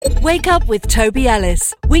Wake up with Toby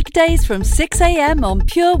Ellis. Weekdays from 6 a.m. on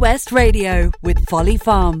Pure West Radio with Folly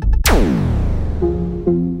Farm.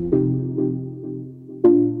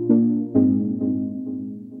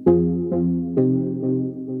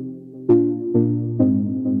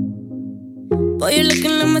 Boy, you're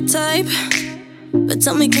looking like my type, but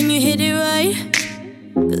tell me, can you hit it right?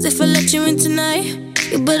 Cause if I let you in tonight,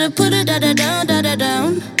 you better put it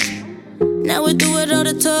down. Now we do it all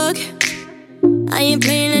the talk, I ain't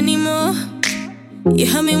playing anymore. You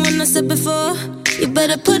heard me when I said before, you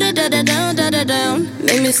better put it down.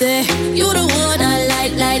 Make me say, you the one I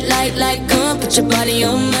like. Come on, put your body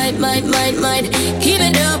on, might. Keep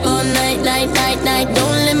it up all night.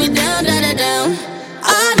 Don't let me down.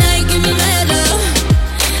 All night, give me mad love.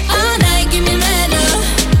 All night, give me mad love.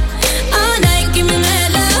 All night, give me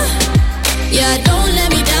mad love. Yeah, don't let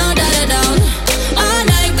me down. All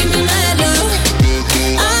night, give me mad love.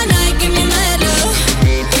 All night, give me mad love.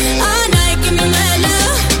 All night, give me mad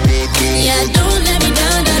love. Yeah, don't let me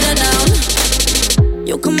down.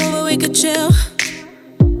 You come over, we could chill.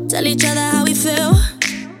 Tell each other how we feel.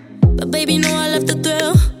 But baby, know I love the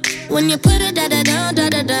thrill when you put it down.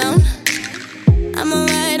 I'm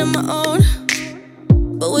alright on my own,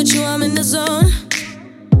 but with you I'm in the zone.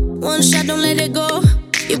 One shot, don't let it go.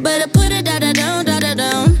 You better put it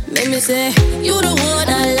down. Make me say, you the one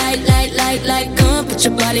I like. Come on, put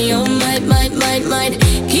your body on, might.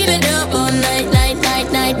 Keep it up all night.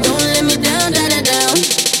 Don't let me down.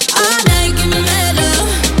 All night, give me mad love.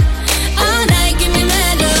 All night, give me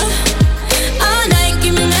mad love. All night,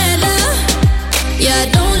 give me mad love. Yeah,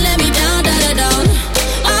 don't let me down.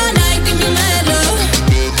 All night, give me mad love.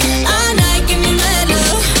 All night, give me mad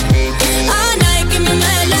love. All night, give me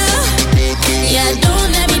mad love. Yeah, don't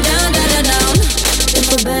let me down. If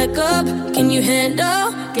I back up, can you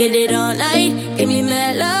handle? Get it all night, give me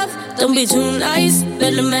mad love. Don't be too nice,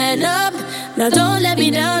 better man up. Now don't let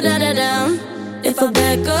me down. If I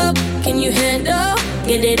back up, can you handle?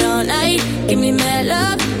 Get it all night, give me mad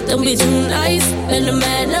love. Don't be too nice, better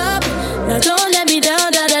man up. Now don't let me down.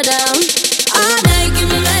 All night, give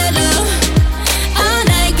me mad love. All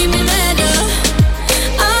night, give me mad love.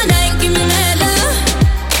 All night, give me mad love.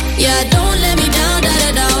 Yeah, don't let me down.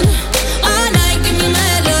 All night, give me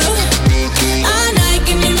mad love. All night,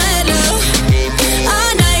 give me mad love.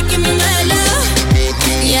 All night, give me mad love.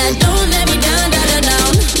 Yeah, don't let me down.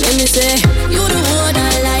 Let me say, you the one I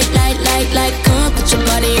like. Come on, put your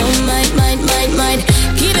body on, might.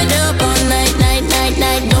 Keep it up all night.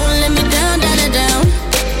 Don't let me down.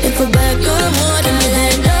 If I back up, what in the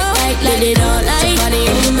hand up? Let it all night. Body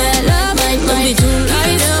on, mad love. Don't be too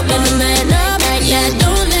nice up in the man up. Yeah,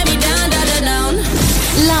 don't let me down.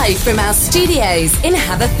 Live from our studios in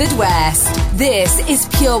Haverfordwest, this is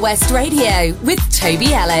Pure West Radio with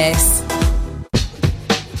Toby Ellis.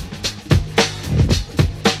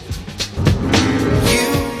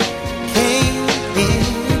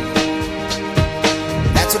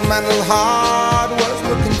 My little heart was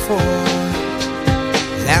looking for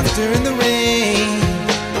laughter in the rain,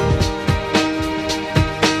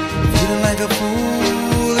 feeling like a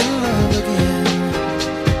fool in love again.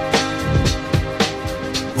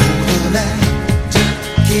 Oh, the night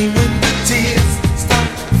came when the tears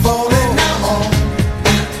stopped falling. Now all I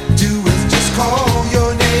do is just call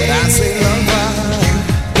your name. I say, lover, you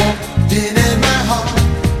walked in and my heart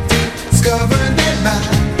discovered that my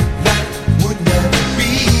life would never be.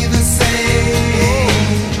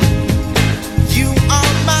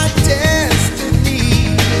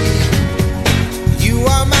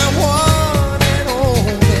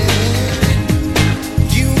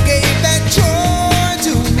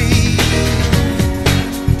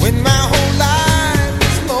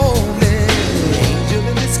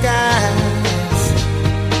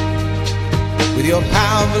 Your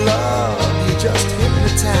power of love, you just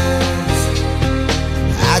hypnotize.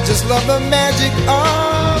 I just love the magic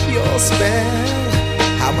of your spell.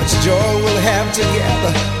 How much joy we'll have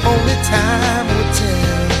together, only time will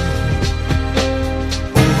tell.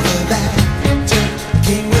 Oh, that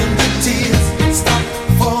came when the tears stop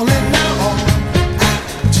falling. Now all I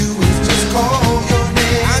do is just call your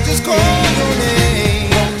name. I just call your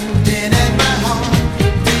name. Walked in at my heart,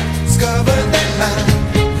 discovered that my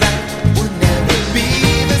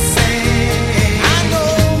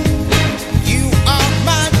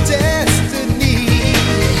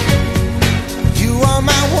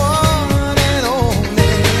my one and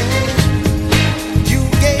only. You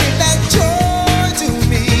gave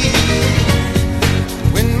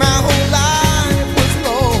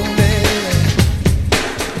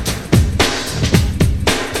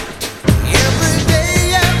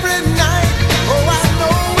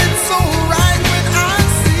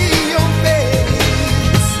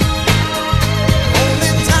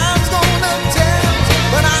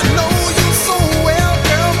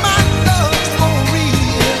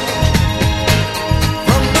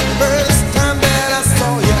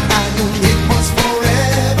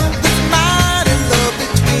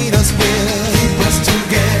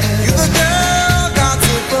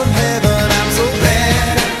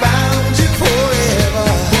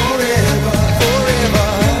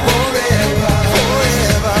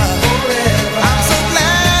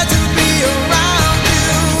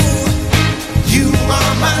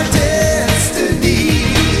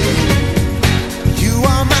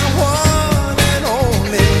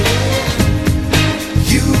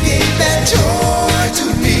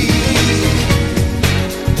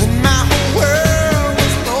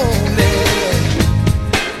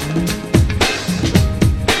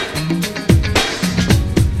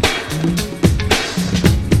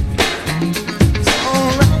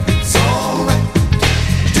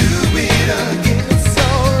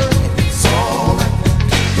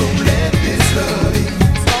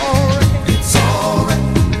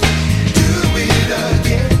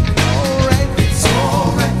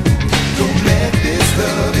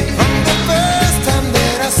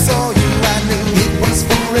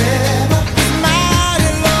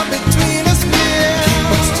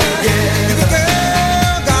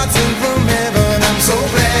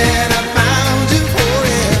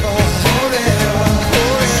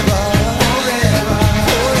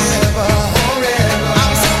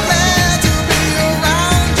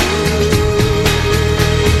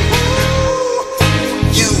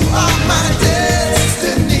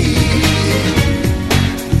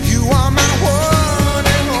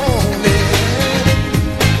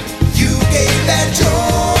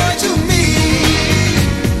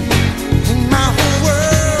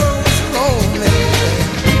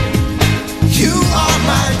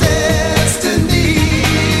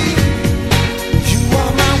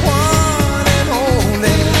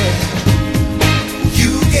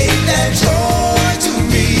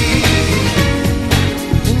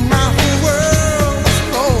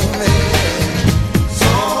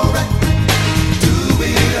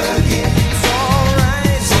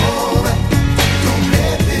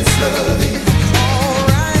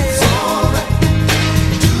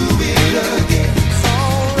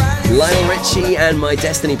my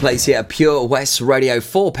Destiny place here at Pure West Radio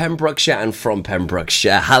for Pembrokeshire and from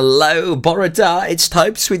Pembrokeshire. Hello, Borada. It's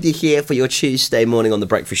Topes with you here for your Tuesday morning on The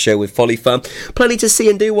Breakfast Show with Folly Farm. Plenty to see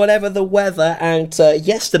and do, whatever the weather. And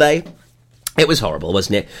yesterday, it was horrible,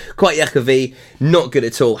 wasn't it? Quite yucky, not good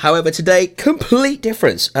at all. However, today, complete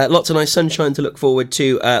difference. Lots of nice sunshine to look forward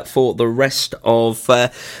to for the rest of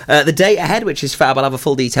the day ahead, which is fab. I'll have a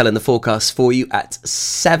full detail in the forecast for you at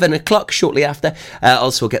 7 o'clock shortly after.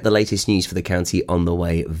 Also, we'll get the latest news for the county on the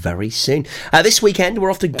way very soon. This weekend,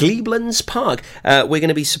 we're off to Gleeblands Park. We're going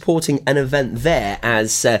to be supporting an event there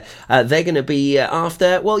as they're going to be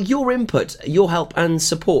after, well, your input, your help and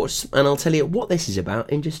support. And I'll tell you what this is about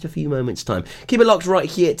in just a few moments' time. Keep it locked right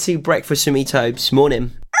here to Breakfast with me, Tobes. Morning.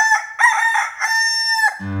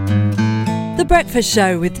 The Breakfast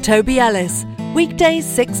Show with Toby Ellis. Weekdays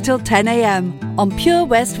 6 till 10 a.m. on Pure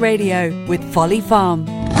West Radio with Folly Farm.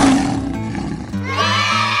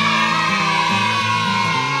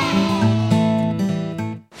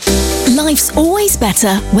 Life's always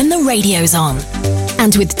better when the radio's on.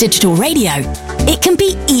 And with digital radio, it can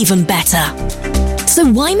be even better. So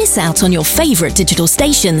why miss out on your favourite digital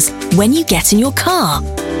stations when you get in your car?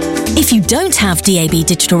 If you don't have DAB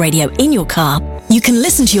digital radio in your car, you can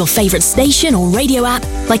listen to your favourite station or radio app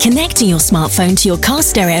by connecting your smartphone to your car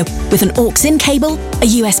stereo with an aux-in cable, a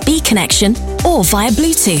USB connection, or via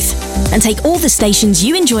Bluetooth, and take all the stations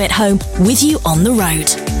you enjoy at home with you on the road.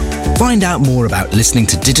 Find out more about listening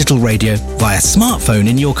to digital radio via smartphone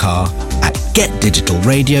in your car at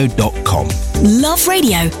getdigitalradio.com. Love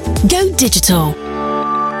radio. Go digital.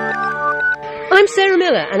 I'm Sarah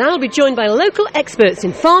Miller, and I'll be joined by local experts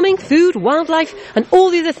in farming, food, wildlife and all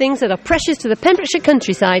the other things that are precious to the Pembrokeshire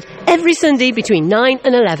countryside every Sunday between 9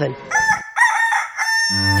 and 11.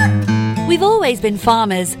 We've always been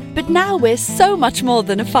farmers, but now we're so much more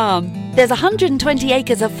than a farm. There's 120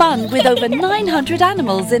 acres of fun with over 900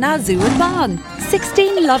 animals in our zoo and barn,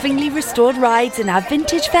 16 lovingly restored rides in our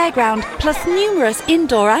vintage fairground, plus numerous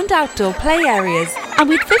indoor and outdoor play areas. And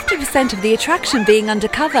with 50% of the attraction being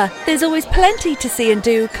undercover, there's always plenty to see and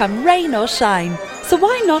do come rain or shine. So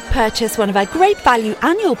why not purchase one of our great value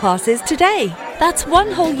annual passes today? That's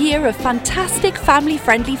one whole year of fantastic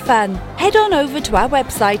family-friendly fun. Head on over to our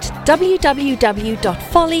website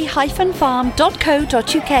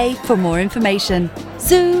www.folly-farm.co.uk for more information.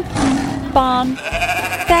 Zoo, barn,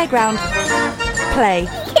 fairground, play.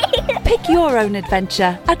 Pick your own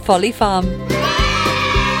adventure at Folly Farm.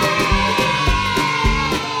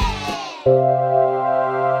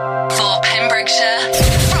 For Pembrokeshire,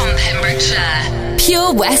 from Pembrokeshire,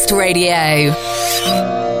 Pure West Radio.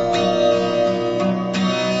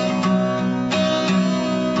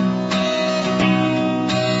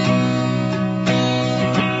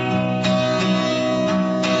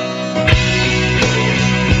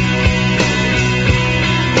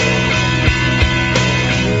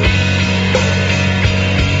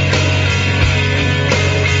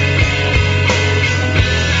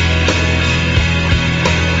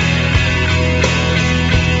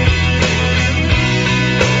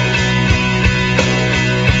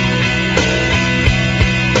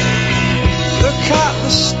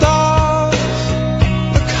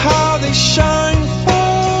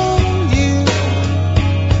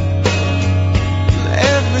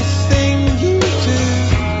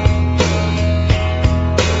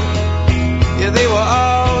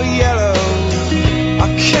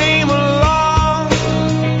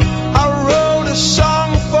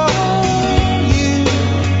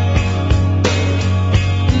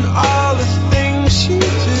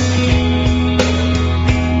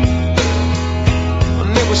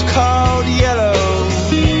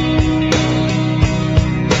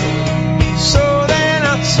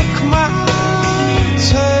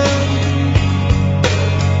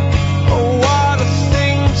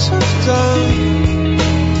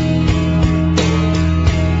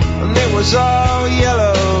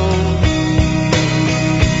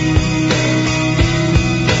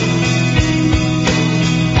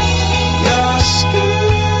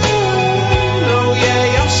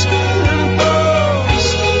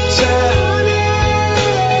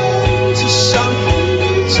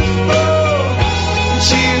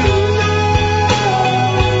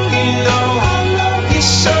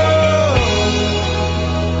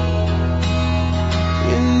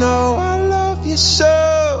 know I love you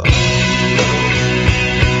so.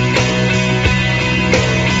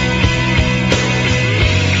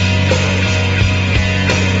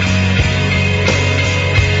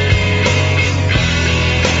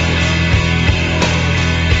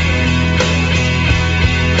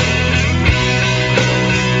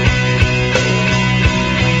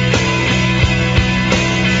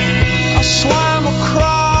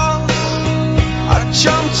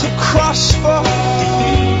 lost for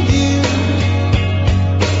you.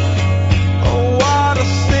 Oh, what a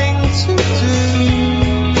thing to do.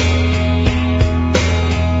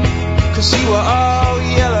 'Cause you were all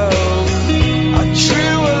yellow. I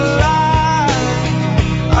drew a line,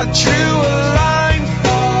 I drew a line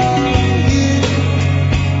for you.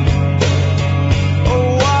 Oh,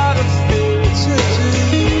 what a thing to do.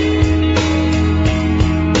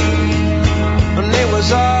 And it was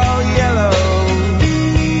all yellow.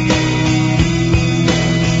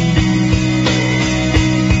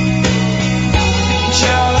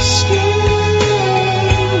 Your skin,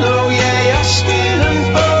 oh yeah, your skin and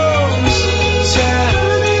bones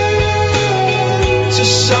turn into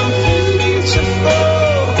something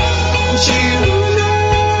beautiful. And you know,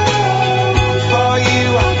 for you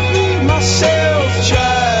I bleed myself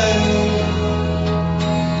dry.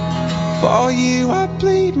 For you I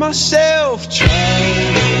bleed myself dry.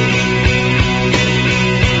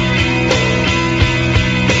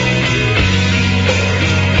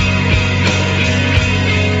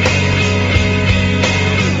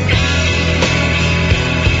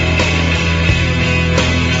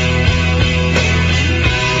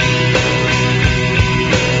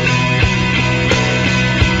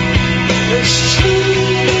 It's true.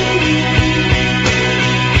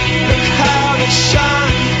 Look how they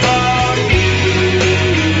shine for you.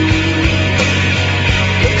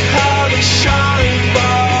 Look how they shine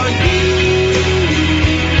for you.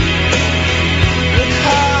 Look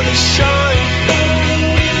how they shine for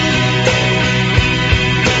you.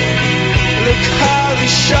 Look how they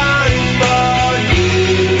shine for you.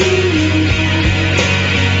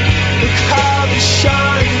 Look how they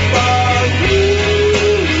shine for you.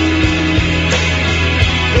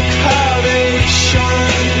 Look how they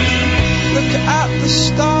shine. Look at the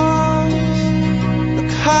stars.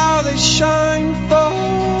 Look how they shine for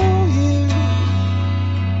you.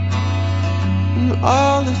 And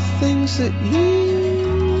all the things that you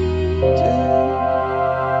do.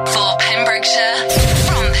 For Pembrokeshire,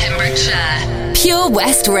 from Pembrokeshire, Pure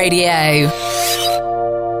West Radio.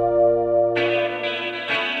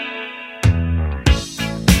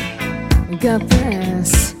 Got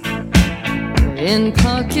this in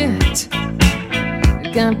pocket,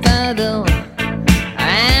 gunpowder,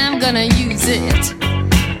 I'm gonna use it.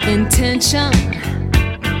 Intention,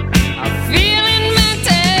 I'm feeling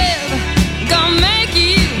mental, gonna make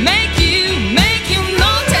you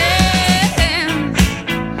notice.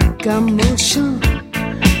 Got motion,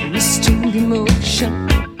 restrained emotion,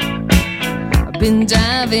 I've been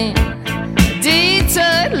diving,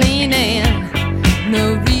 detour leaning, no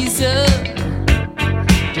reason,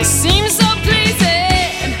 just seems so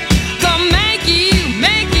pleasing. Gonna make you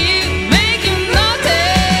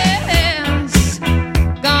notice.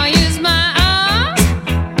 Gonna use my arms,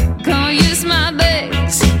 gonna use my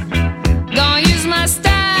legs, gonna use my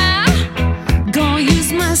style, gonna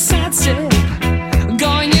use my side step,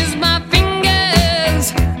 gonna use my fingers,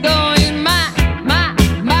 gonna use my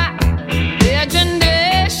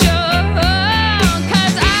imagination.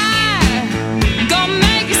 'Cause I gonna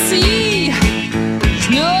make you see there's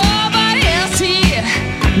nobody else here,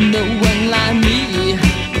 no one like me.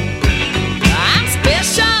 I'm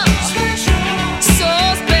special, so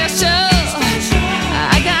special.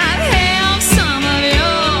 I gotta have some of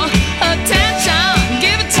your attention.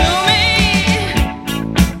 Give it to me.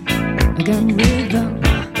 I got rhythm,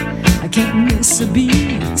 I can't miss a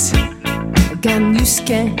beat. I got new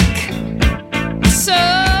skank, so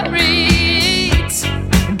read.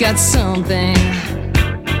 I got something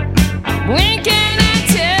I'm winking at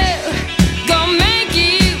you. Gonna make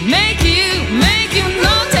you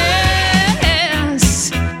notice.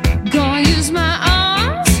 Gonna use my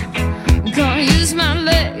arms, gonna use my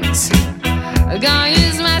legs, gonna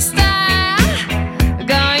use my style,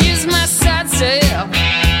 gonna use my side step,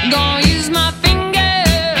 gonna use my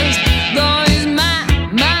fingers, gonna use my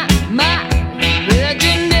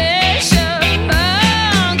imagination.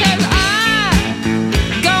 'Cause I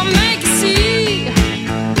gonna make you see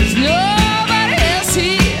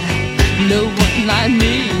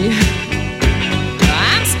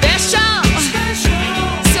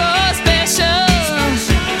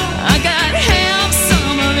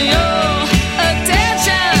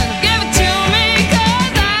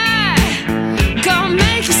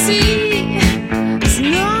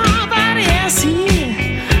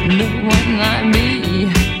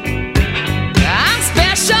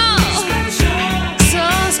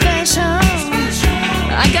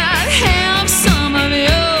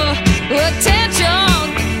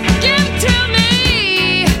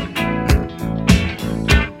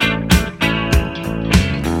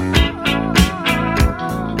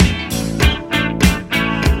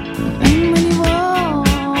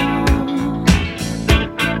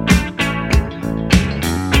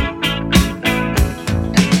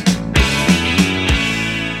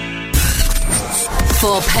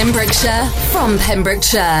Pembrokeshire, from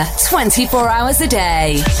Pembrokeshire, 24 hours a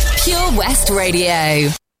day. Pure West Radio.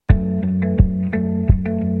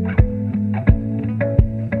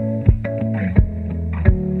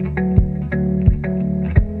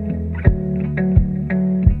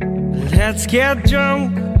 Let's get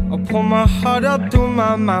drunk. I'll pour my heart up through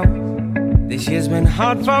my mouth. This year's been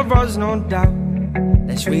hard for us, no doubt.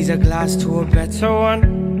 Let's raise a glass to a better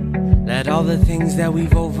one. Let all the things that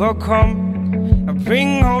we've overcome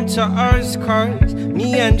bring home to us, 'cause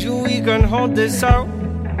me and you, we can hold this out.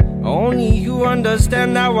 Only you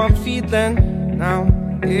understand how I'm feeling now,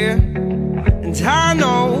 yeah. And I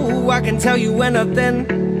know I can tell you anything.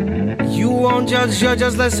 You won't judge, you're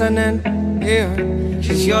just listening, yeah.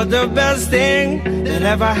 'Cause you're the best thing that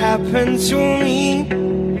ever happened to me.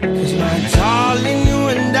 'Cause my darling, you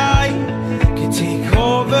and I could take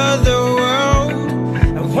over the world,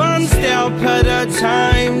 and one step at a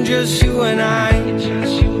time, just you and I.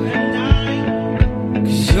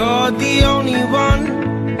 'Cause you're the only one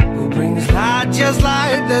who brings light just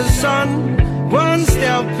like the sun. One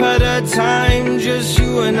step at a time, just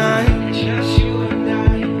you and I.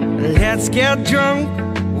 Let's get drunk,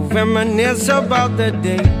 we'll reminisce about the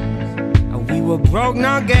day we were broke,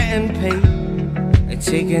 not getting paid, and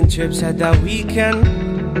taking trips at the weekend,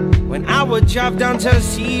 when I would drive down to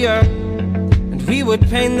see her, and we would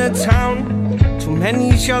paint the town. Too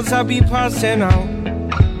many shots I'd be passing out,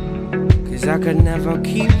 'cause I could never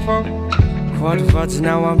keep up. Quad words,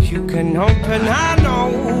 now I'm puking open. I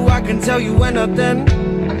know I can tell you anything.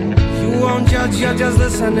 You won't judge, you're just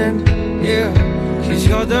listening, yeah. 'Cause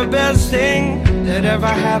you're the best thing that ever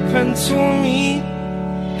happened to me.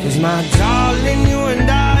 'Cause my darling, you and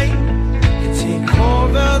I can take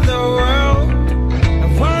over the world,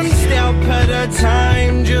 and one step at a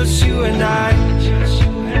time, just you and I.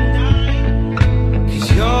 'Cause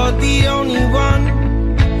you're the only one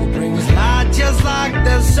who brings light just like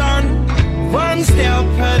the sun. One step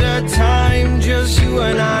at a time, just you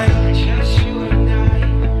and I.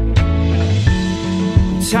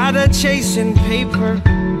 I'm tired of chasing paper,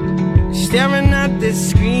 staring at this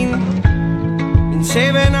screen, been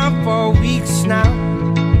saving up for weeks now,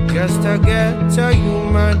 just to get to you,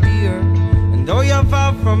 my dear. And though you're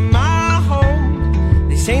far from my home,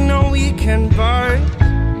 this ain't no weekend bar.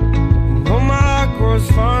 And though my heart grows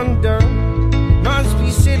fonder, must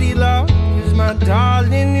be city love. 'Cause my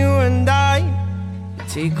darling, you and I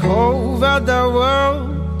take over the world,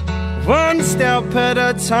 one step at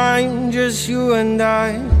a time, just you and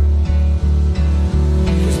I.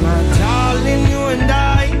 'Cause my darling, you and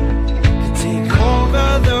I take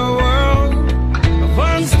over the world,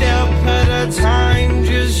 one step at a time,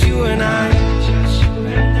 just you and I.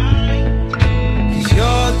 'Cause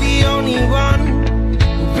you're the only one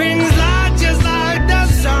who brings light just like the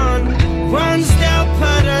sun, one step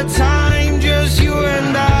at a time, just you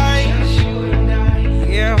and I.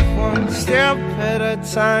 Yeah, one step at a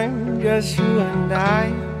time, just you and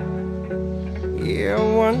I. Yeah,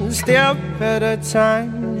 one step at a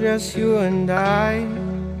time, just you and I.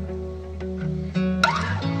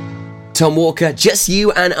 Tom Walker, Just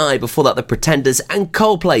You and I. Before that, The Pretenders and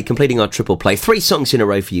Coldplay, completing our triple play. 3 songs in a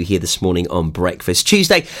row for you here this morning on Breakfast.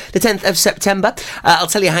 Tuesday, the 10th of September. I'll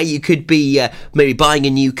tell you how you could be maybe buying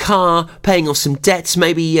a new car, paying off some debts,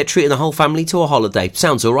 maybe treating the whole family to a holiday.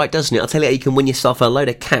 Sounds all right, doesn't it? I'll tell you how you can win yourself a load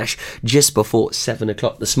of cash just before 7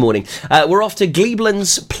 o'clock this morning. We're off to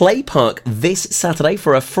Gleeblands Play Park this Saturday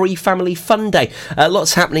for a free family fun day.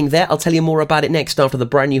 Lots happening there. I'll tell you more about it next after the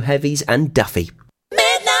brand new Heavies and Duffy.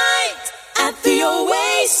 The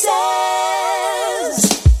Oasis.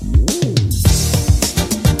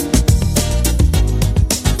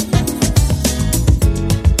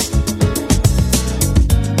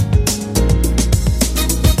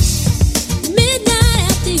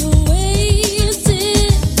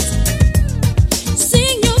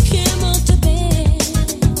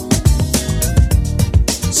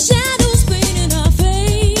 Shadows painting our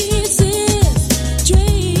faces,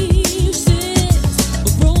 dreams.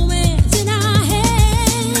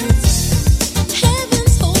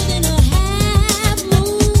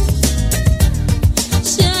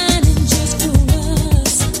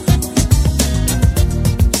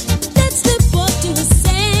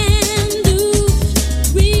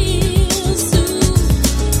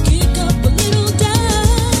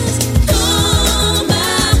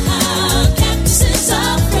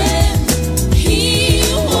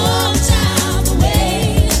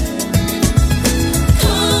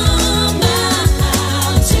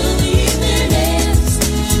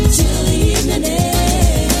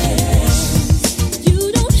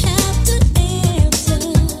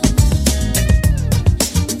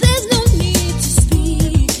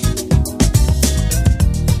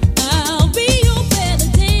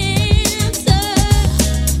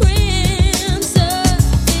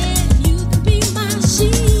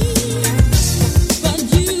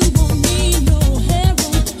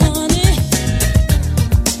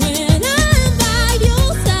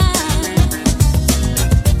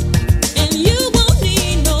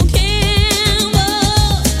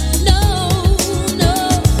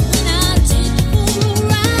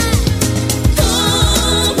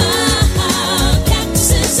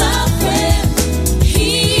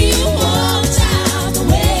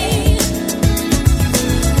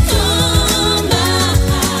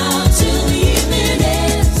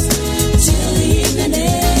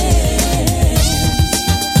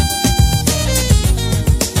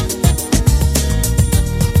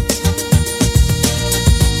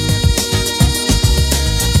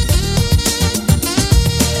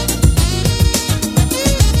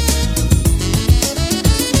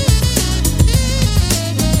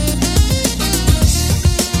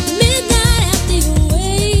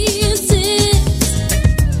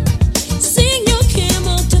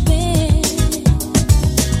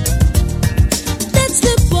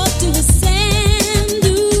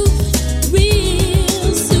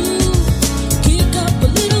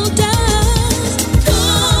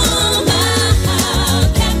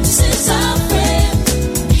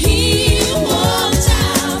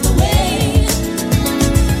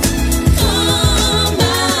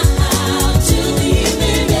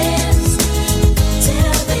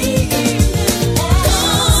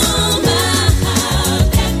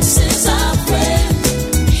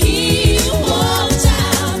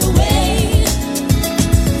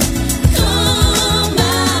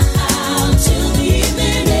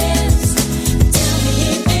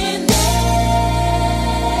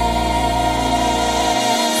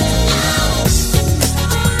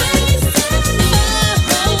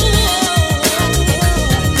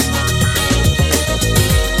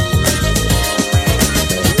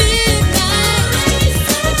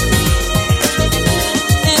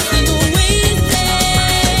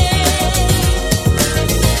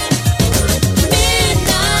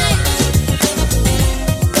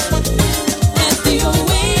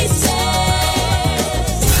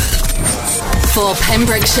 For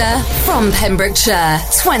Pembrokeshire, from Pembrokeshire,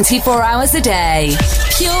 24 hours a day.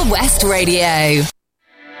 Pure West Radio.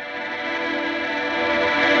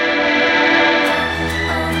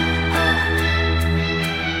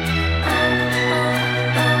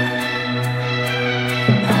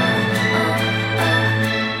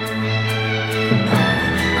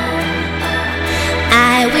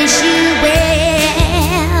 I wish you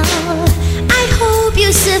well. I hope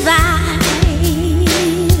you survive.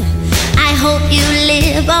 I hope you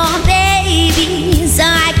live on, baby, so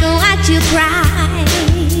I can watch you cry.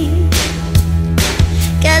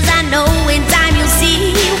 'Cause I know in time you'll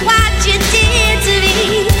see what you did to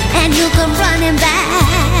me, and you'll come running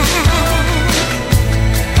back.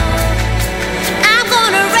 I'm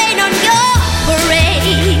gonna rain on your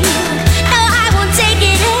parade. No, I won't take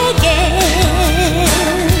it again.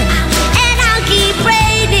 And I'll keep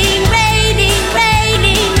raining, raining,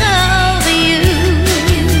 raining over you.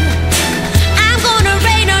 I'm gonna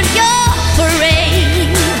rain on your parade.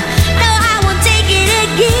 No, I won't take it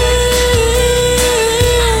again.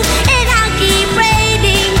 And I'll keep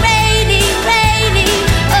raining, raining, raining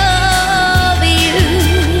over you.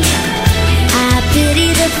 I pity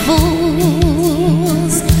the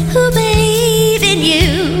fools who believe in you.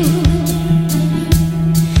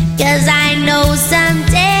 'Cause I know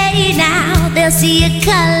someday now they'll see your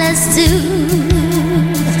colors too.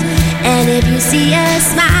 And if you see a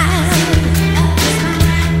smile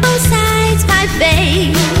both sides my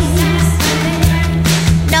face,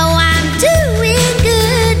 know I'm doing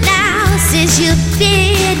good now since you've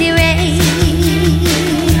been erased.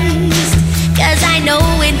 'Cause I know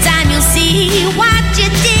in time you'll see what you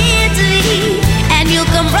did to me, and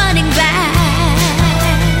you'll come running back.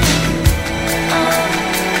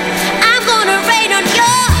 I'm gonna rain on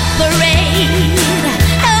your parade.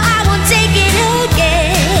 No, I won't take it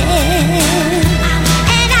again.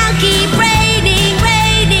 And I'll keep raining,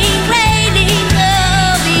 raining, raining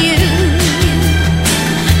over you.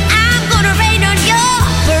 I'm gonna rain on your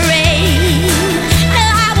parade. No,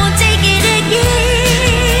 I won't take it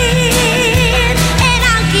again. And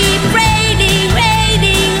I'll keep raining,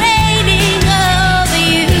 raining, raining over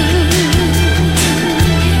you.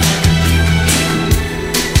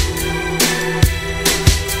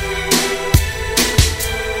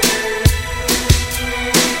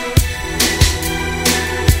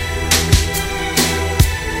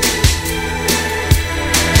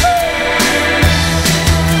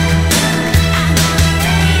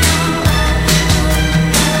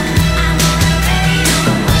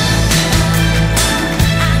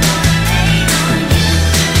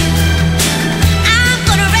 I'm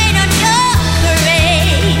gonna rain on your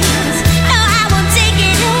parades. No, I won't take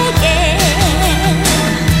it again.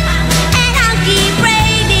 And I'll keep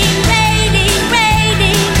raining, raining,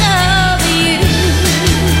 raining over you.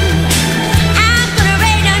 I'm gonna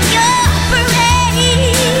rain on your parade.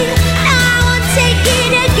 No, I won't take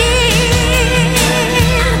it again.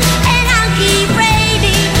 And I'll keep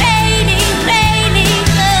raining, raining, raining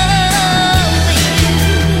over you.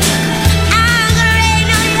 I'm gonna rain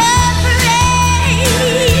on your parade.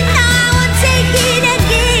 No, I won't take it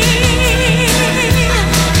again.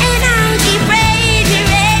 And I'll keep raining,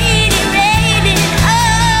 raining, raining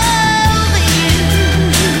over you.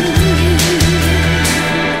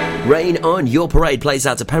 Rain on Your Parade plays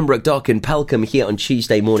out to Pembroke Dock and Pelcombe here on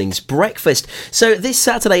Tuesday morning's breakfast. So this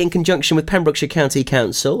Saturday, in conjunction with Pembrokeshire County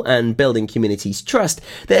Council and Building Communities Trust,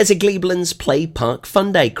 there's a Gleeblands Play Park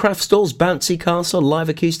Fun Day. Craft stalls, bouncy castle, live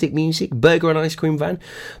acoustic music, burger and ice cream van.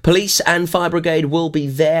 Police and fire brigade will be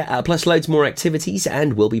there, plus loads more activities,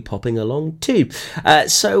 and we'll be popping along too.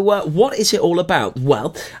 So what is it all about?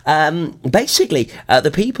 Well, basically,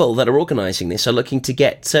 the people that are organising this are looking to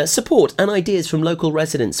get support and ideas from local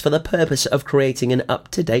residents for the purpose of creating an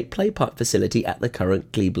up-to-date play park facility at the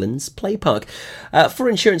current Gleeblands Play Park. For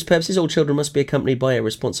insurance purposes, all children must be accompanied by a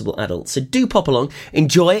responsible adult. So do pop along,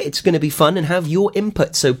 enjoy it, it's going to be fun, and have your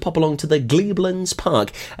input. So pop along to the Gleeblands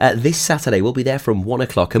Park this Saturday. We'll be there from 1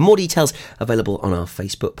 o'clock, and more details available on our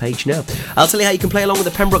Facebook page now. I'll tell you how you can play along with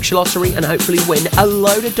the Pembrokeshire Lottery and hopefully win a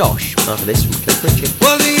load of dosh after this from Cliff Richard.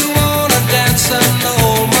 Well, do you wanna dance and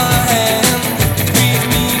hold my hand? Squeeze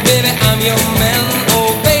me, baby, I'm your man.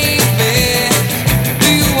 Oh, baby, do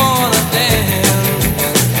you wanna dance?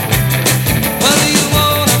 Well, do you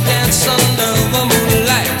wanna dance under the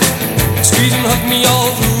moonlight? Squeeze and hug me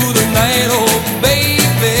all through the night. Oh,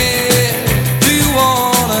 baby, do you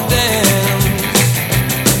wanna dance?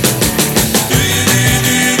 Do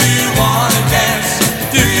you wanna dance?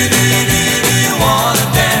 Do you wanna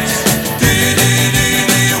dance? Do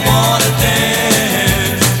you wanna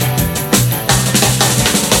dance?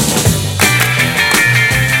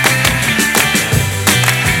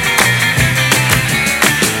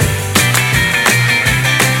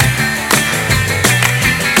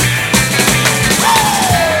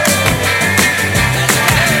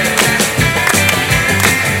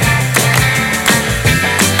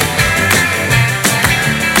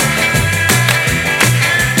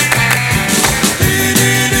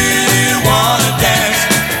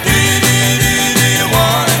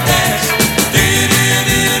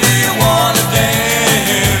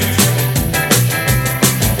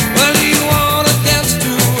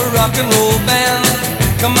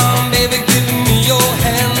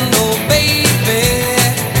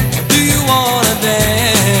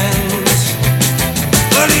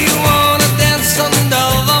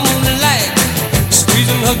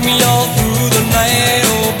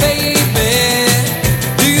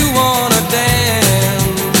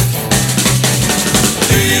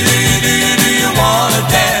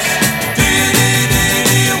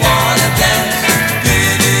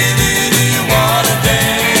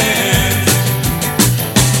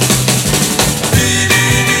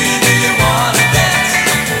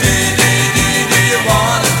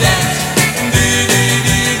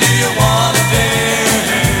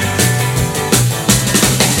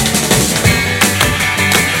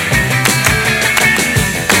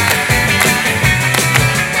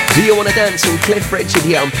 Do you want to dance with Cliff Richard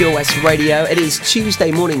here on Pure West Radio? It is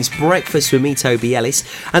Tuesday morning's breakfast with me, Toby Ellis,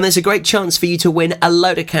 and there's a great chance for you to win a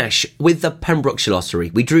load of cash with the Pembrokeshire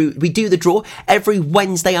Lottery. We do the draw every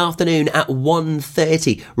Wednesday afternoon at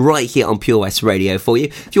 1:30 right here on Pure West Radio for you.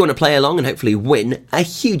 If you want to play along and hopefully win a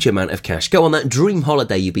huge amount of cash, go on that dream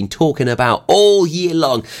holiday you've been talking about all year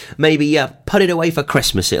long. Maybe put it away for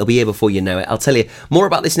Christmas. It'll be here before you know it. I'll tell you more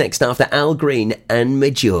about this next after Al Green and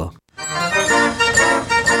Major.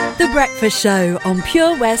 The Breakfast Show on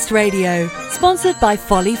Pure West Radio, sponsored by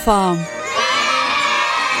Folly Farm.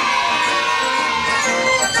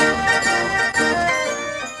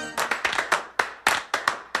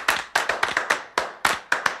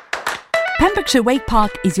 Pembrokeshire Wake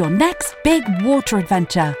Park is your next big water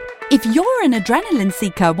adventure. If you're an adrenaline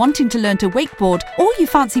seeker wanting to learn to wakeboard, or you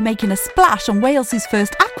fancy making a splash on Wales's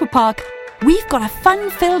first aquapark, we've got a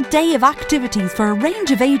fun-filled day of activities for a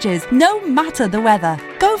range of ages, no matter the weather.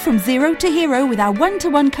 Go from zero to hero with our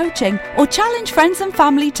one-to-one coaching, or challenge friends and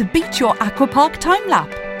family to beat your aquapark time lap.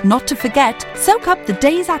 Not to forget, soak up the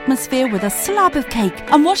day's atmosphere with a slab of cake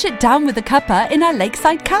and wash it down with a cuppa in our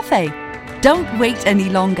lakeside cafe. Don't wait any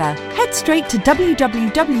longer. Head straight to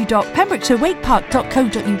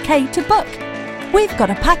www.pembrokeshirewakepark.co.uk to book. We've got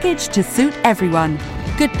a package to suit everyone.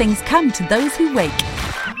 Good things come to those who wake.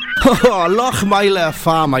 Oh, Lochmeyler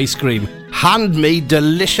Farm Ice Cream. Handmade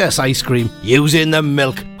delicious ice cream using the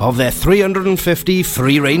milk of their 350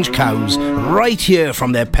 free-range cows right here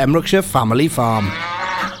from their Pembrokeshire family farm.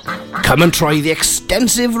 Come and try the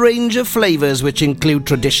extensive range of flavours which include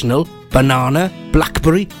traditional, banana,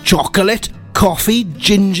 blackberry, chocolate, coffee,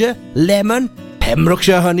 ginger, lemon,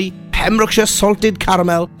 Pembrokeshire honey, Pembrokeshire salted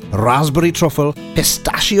caramel, raspberry truffle,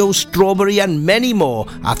 pistachio, strawberry and many more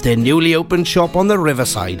at their newly opened shop on the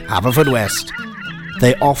Riverside, Haverfordwest.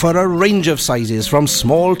 They offer a range of sizes from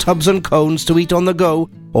small tubs and cones to eat on the go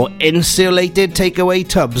or insulated takeaway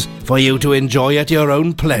tubs for you to enjoy at your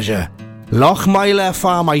own pleasure. Lochmeyler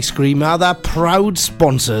Farm Ice Cream are the proud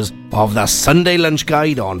sponsors of the Sunday Lunch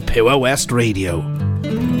Guide on Pure West Radio.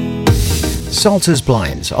 Salters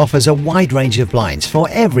Blinds offers a wide range of blinds for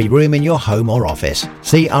every room in your home or office.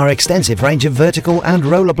 See our extensive range of vertical and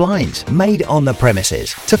roller blinds made on the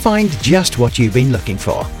premises to find just what you've been looking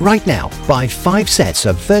for. Right now, buy 5 sets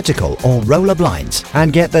of vertical or roller blinds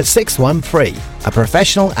and get the 6th one free. A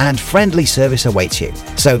professional and friendly service awaits you.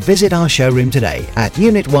 So visit our showroom today at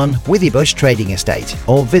Unit 1 Withybush Trading Estate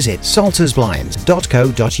or visit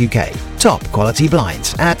saltersblinds.co.uk. Top quality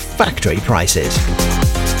blinds at factory prices.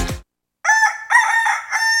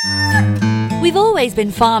 We've always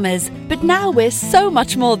been farmers, but now we're so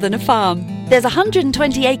much more than a farm. There's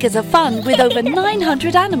 120 acres of fun with over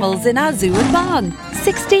 900 animals in our zoo and barn.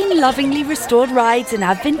 16 lovingly restored rides in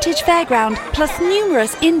our vintage fairground, plus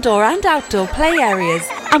numerous indoor and outdoor play areas.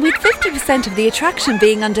 And with 50% of the attraction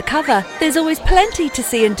being undercover, there's always plenty to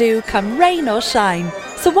see and do come rain or shine.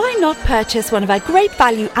 So why not purchase one of our great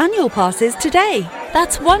value annual passes today?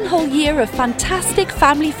 That's one whole year of fantastic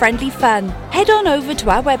family-friendly fun. Head on over to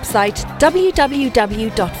our website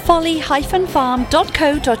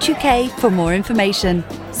www.folly-farm.co.uk for more information.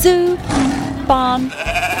 Zoo, barn,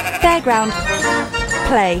 fairground,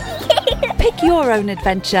 play. Pick your own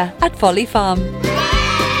adventure at Folly Farm.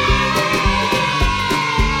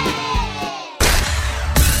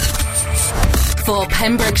 For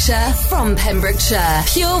Pembrokeshire, from Pembrokeshire,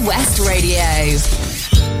 Pure West Radio.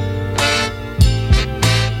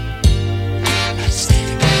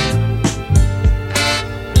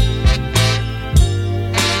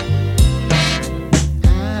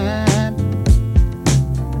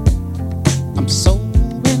 I'm so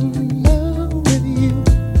in love with you.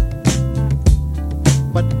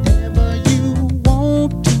 Whatever you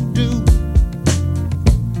want to do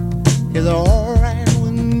is all right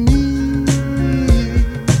with me.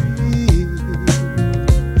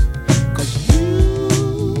 'Cause you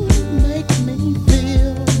make me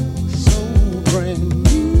feel so brand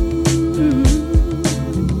new.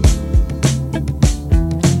 And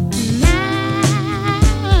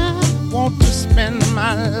I want to spend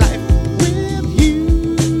my life with you.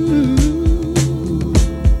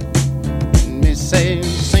 Me say,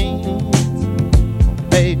 sing,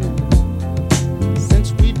 baby,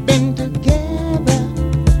 since we've been together.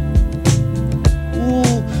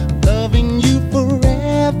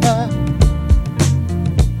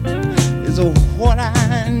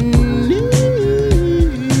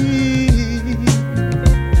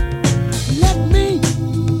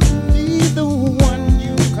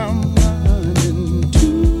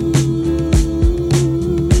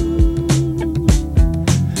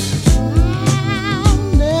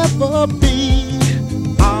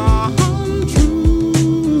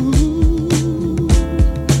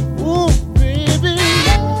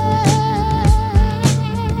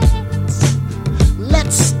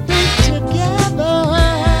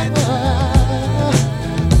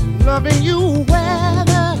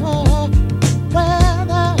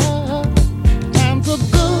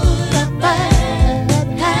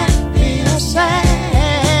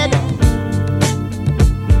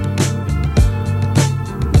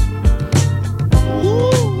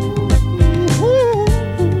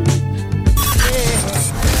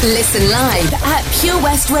 Listen live at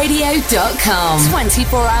purewestradio.com.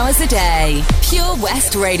 24 hours a day. Pure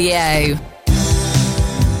West Radio.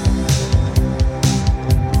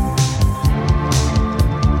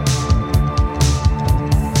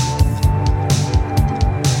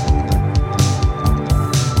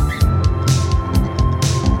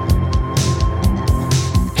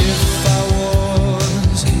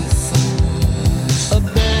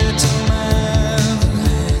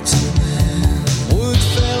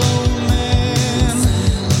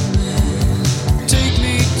 Take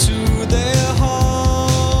me to their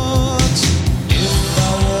hearts.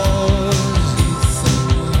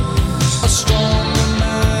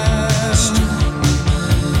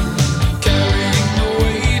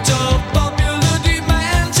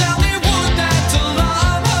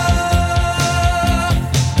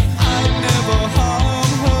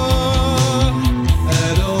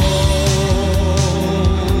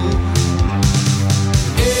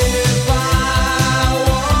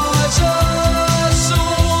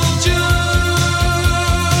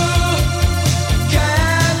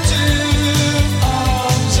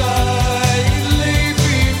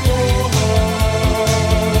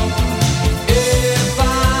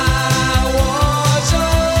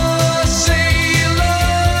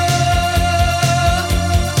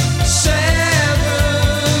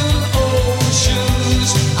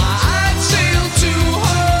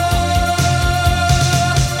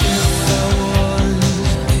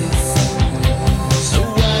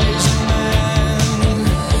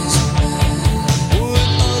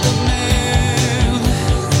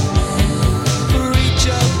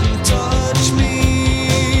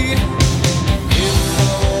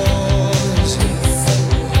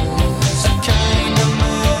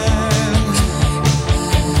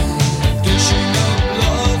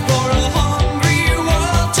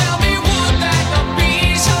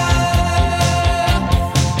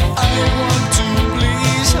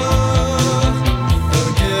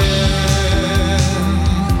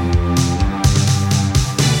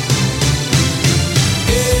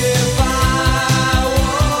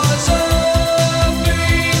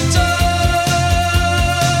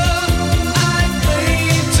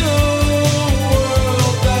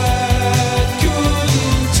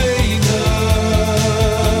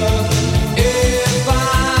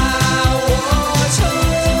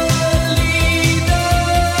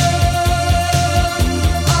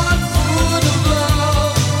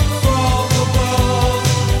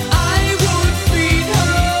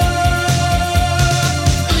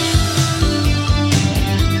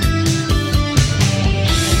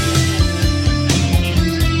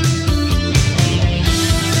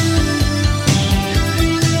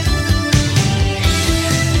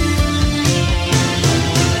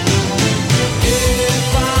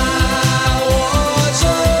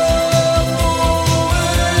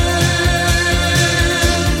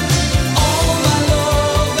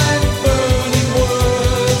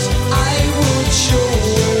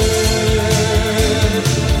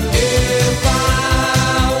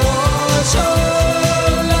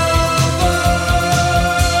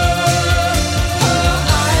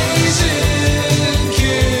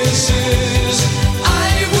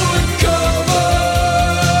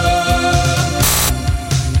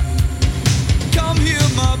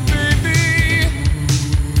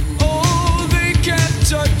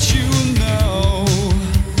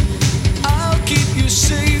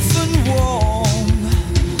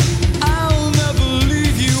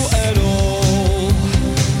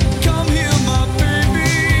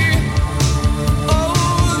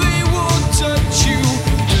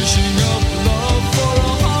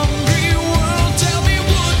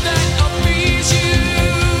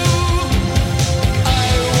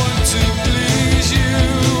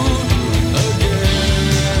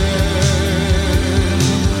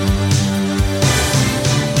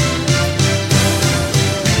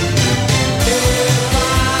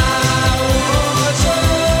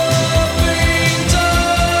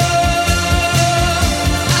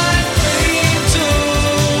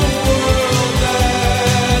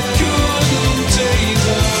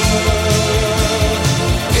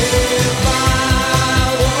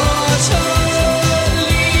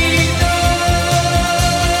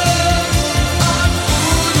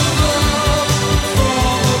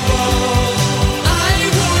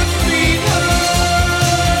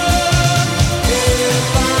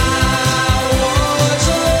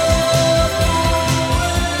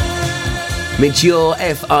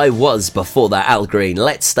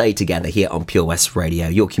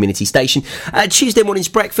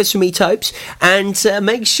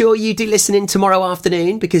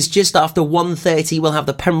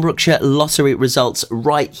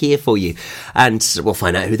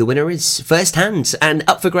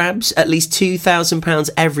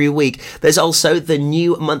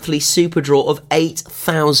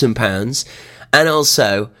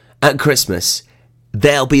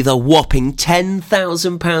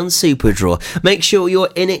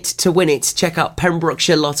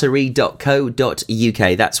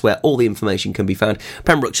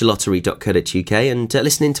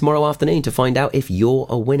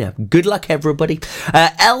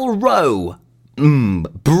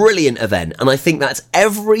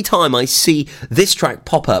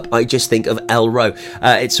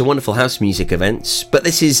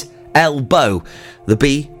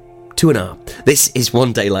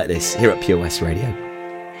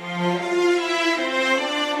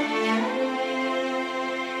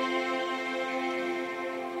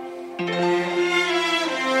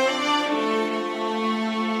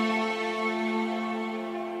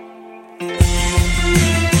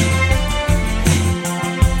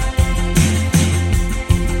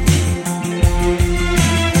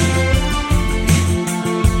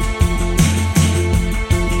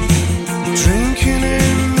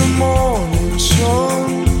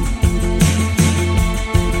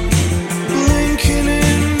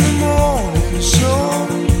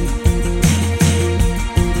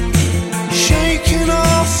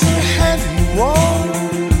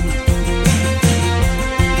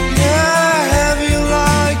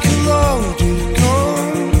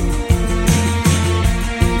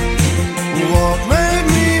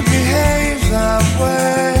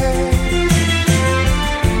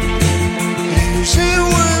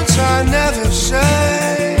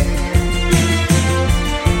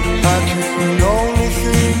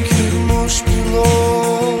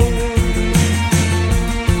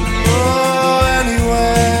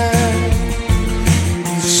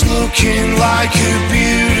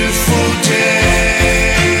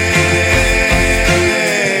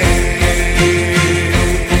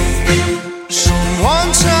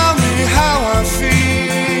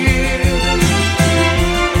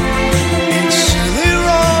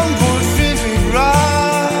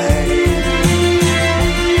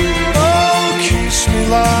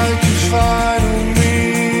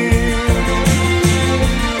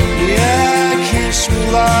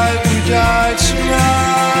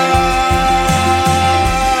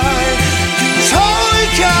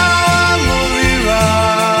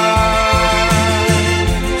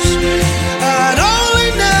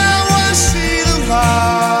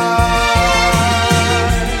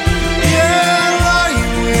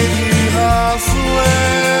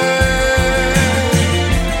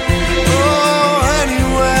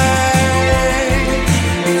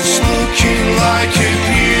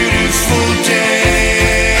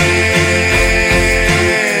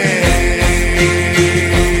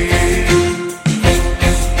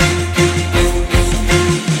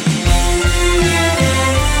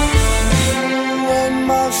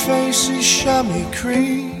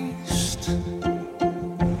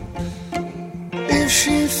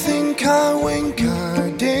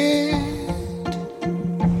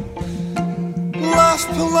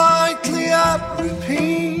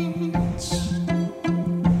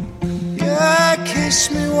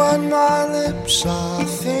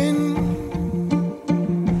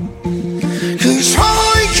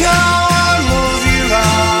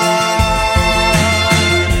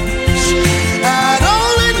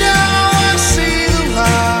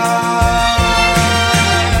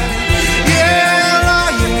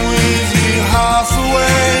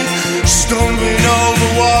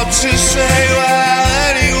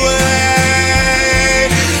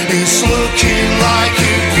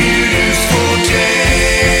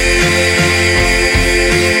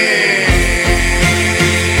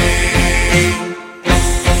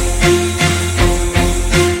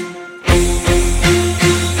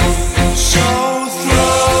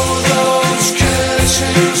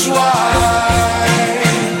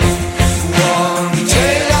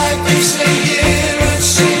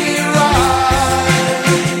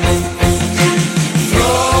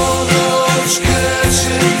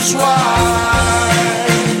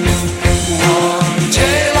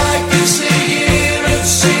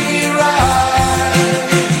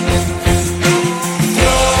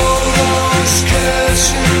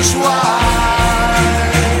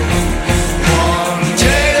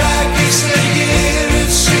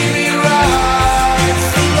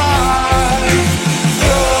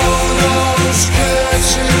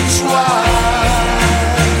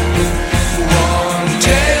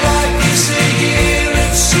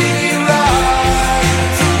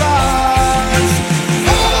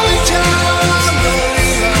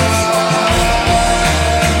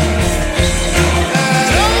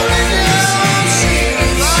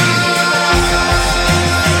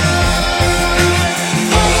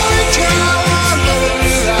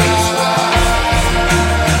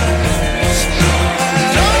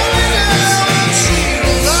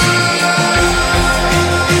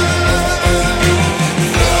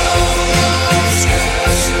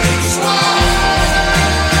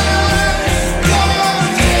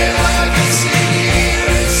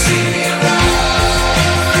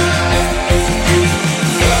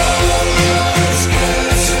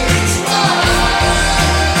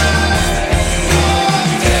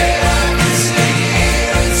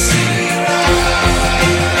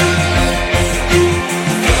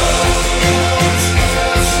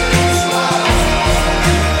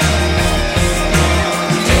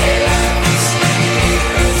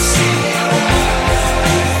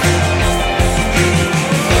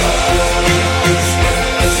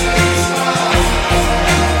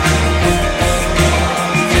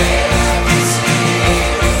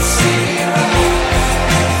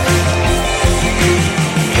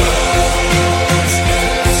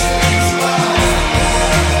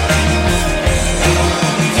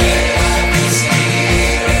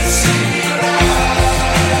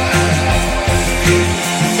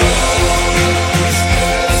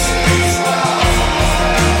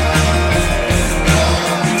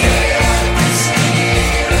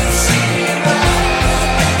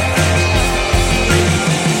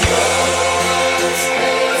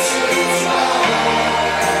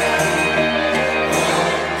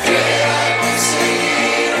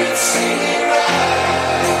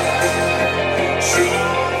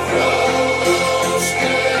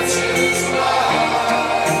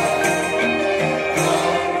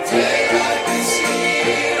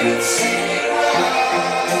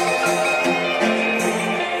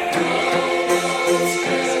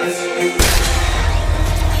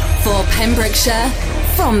 Pembrokeshire,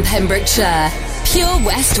 from Pembrokeshire, Pure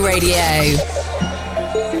West Radio.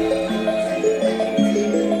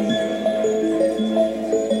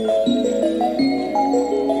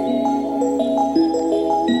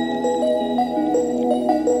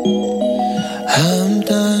 I'm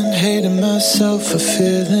done hating myself for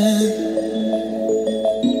feeling.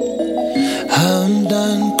 I'm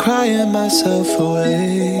done crying myself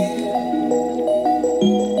away.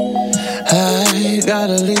 I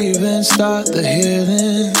gotta leave and start the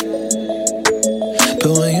healing.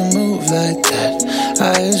 But when you move like that,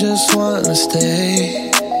 I just wanna stay.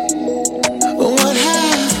 What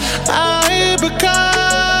have I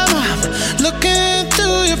become? I'm looking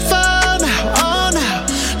through your phone now, oh now.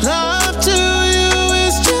 Love to you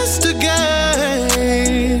is just a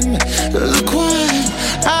game. Look what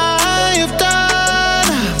I have done.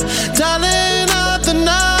 I'm dialing out the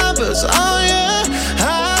numbers, oh yeah.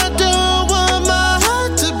 I don't want my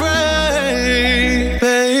heart to break,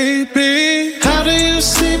 baby. How do you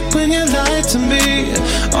sleep when you lie to me?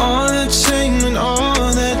 All that shame and all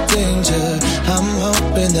that danger. I'm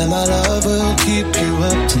hoping that my love will keep you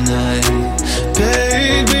up tonight,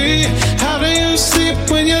 baby. How do you sleep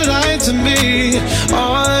when you lie to me?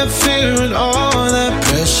 All that fear and all that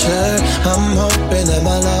pressure. I'm hoping that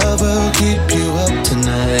my love will keep you up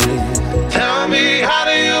tonight. Tell me, how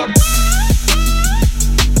do you?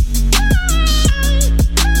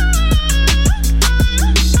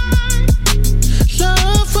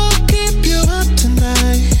 Love will keep you up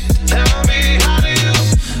tonight. Tell me, how do you?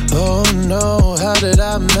 Oh no, how did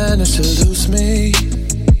I manage to lose me?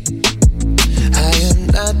 I am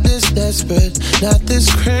not this desperate, not this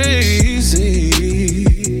crazy.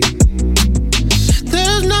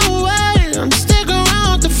 There's no way I'm sticking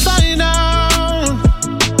around to find out.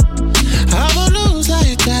 I won't lose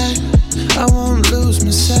like that, I won't lose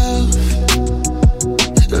myself.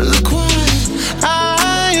 Look what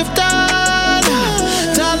I have done,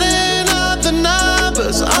 dialing up the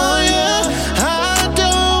numbers, oh yeah. I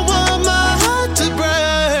don't want my heart to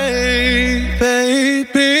break,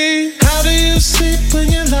 baby. How do you sleep when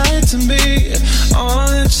you lie to me? All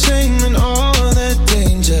that shame and all that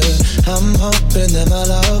danger. I'm hoping that my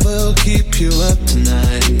love will keep you up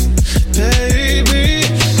tonight, baby.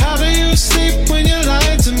 How do you sleep when you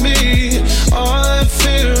lie to me? All that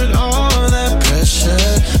fear and all that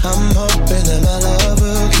pressure. I'm hoping that my love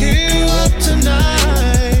will keep you up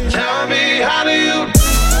tonight. Tell me, how do you?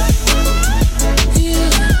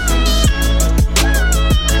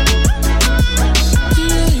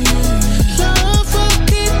 Love will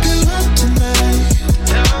keep you up tonight.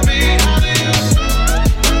 Tell me, how do you?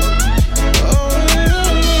 Oh,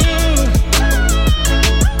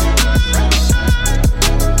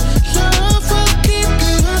 love will keep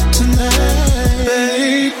you up tonight,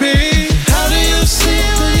 baby. How do you sleep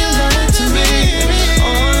when you lie to me?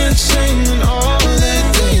 All that shame and all that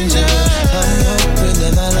danger. I'm hoping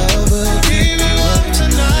that my love will keep you up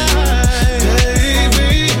tonight,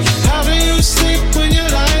 baby. How do you sleep when you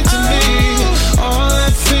lie to me? All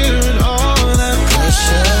that fear and all that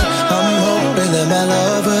pressure. I'm hoping that my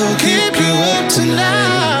love will keep you up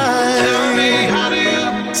tonight. Tell me, how do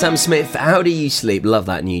you? Sam Smith, How Do You Sleep? Love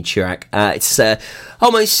that new track. It's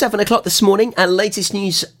almost 7 o'clock this morning, and latest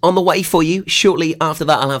news on the way for you. Shortly after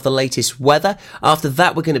that, I'll have the latest weather. After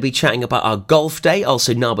that, we're going to be chatting about our golf day,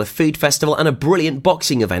 also Narberth Food Festival, and a brilliant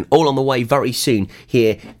boxing event, all on the way very soon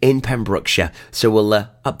here in Pembrokeshire. So we'll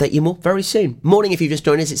update you more very soon. Morning, if you've just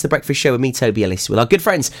joined us, it's The Breakfast Show with me, Toby Ellis, with our good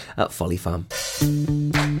friends at Folly Farm.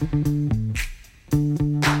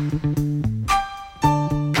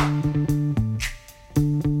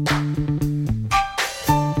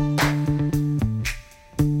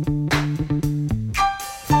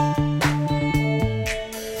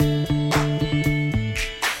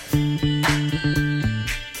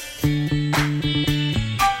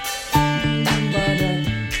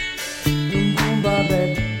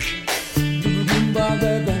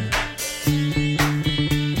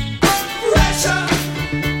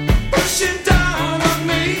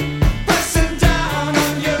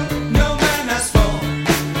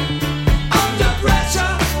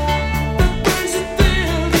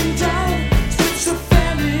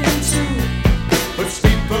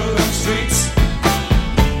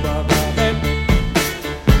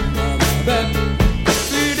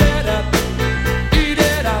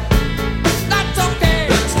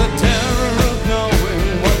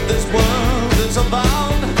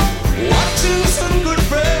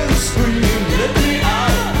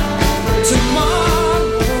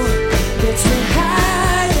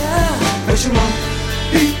 Pressure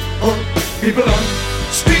people on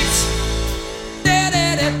streets.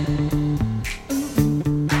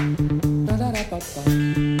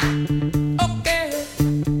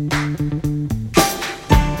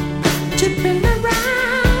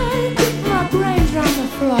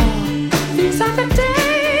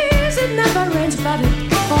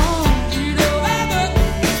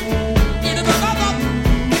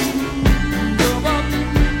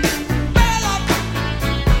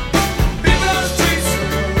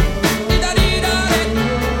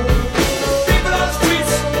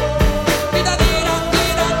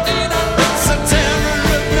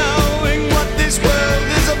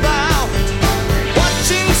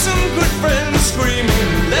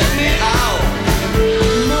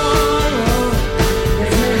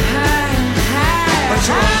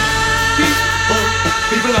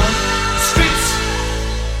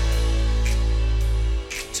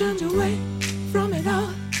 turned away from it all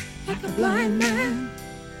like a blind man.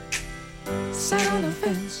 Sat on a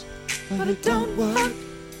fence, but it don't work.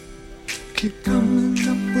 Keep coming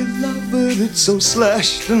up with love, but it's so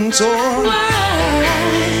slashed and torn. Why?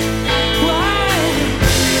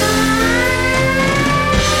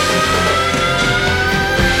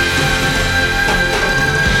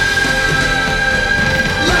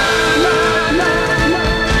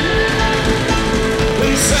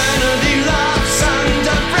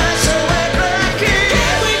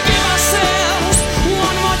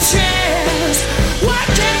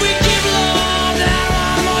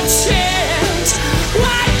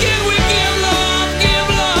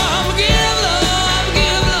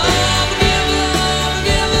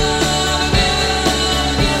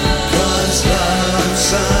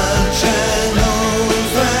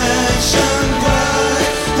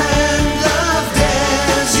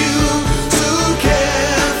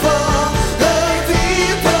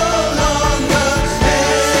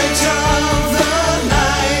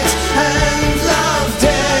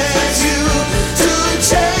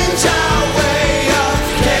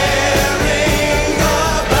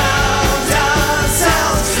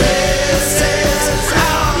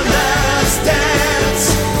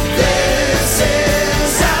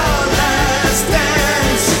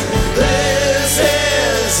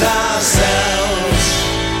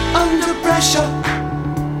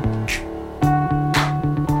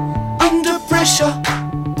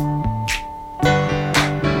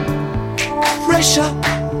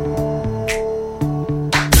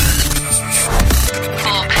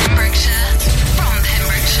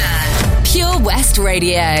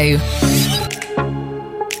 Radio.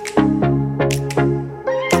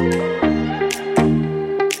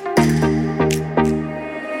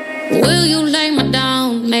 Will you lay me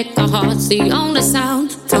down, make my heart the only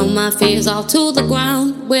sound, throw my fears all to the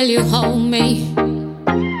ground? Will you hold me?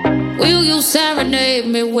 Will you serenade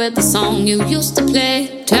me with the song you used to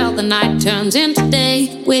play till the night turns into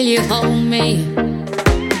day? Will you hold me?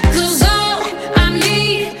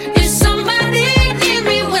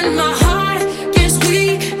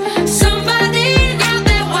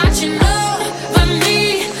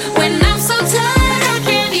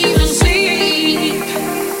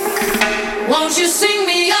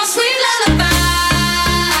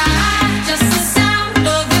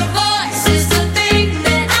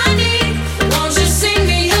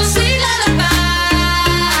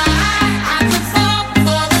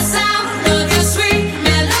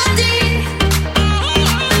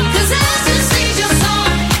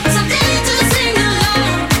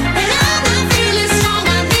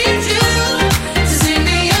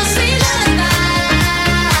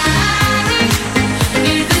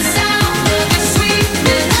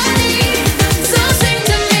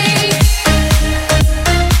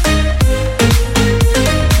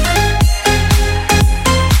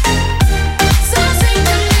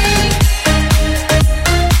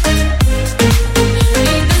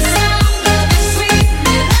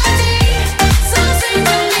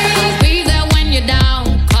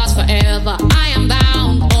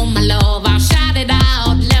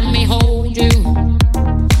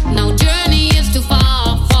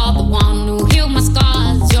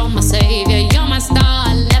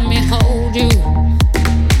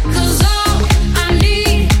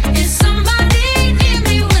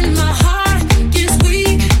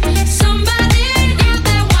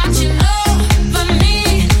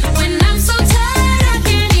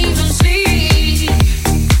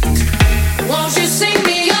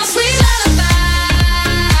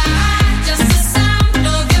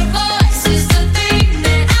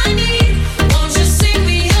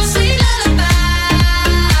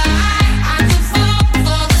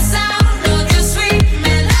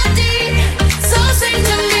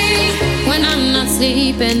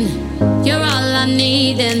 You're all I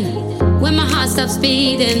need, and when my heart stops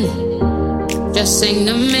beating, just sing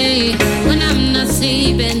to me when I'm not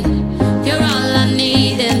sleeping.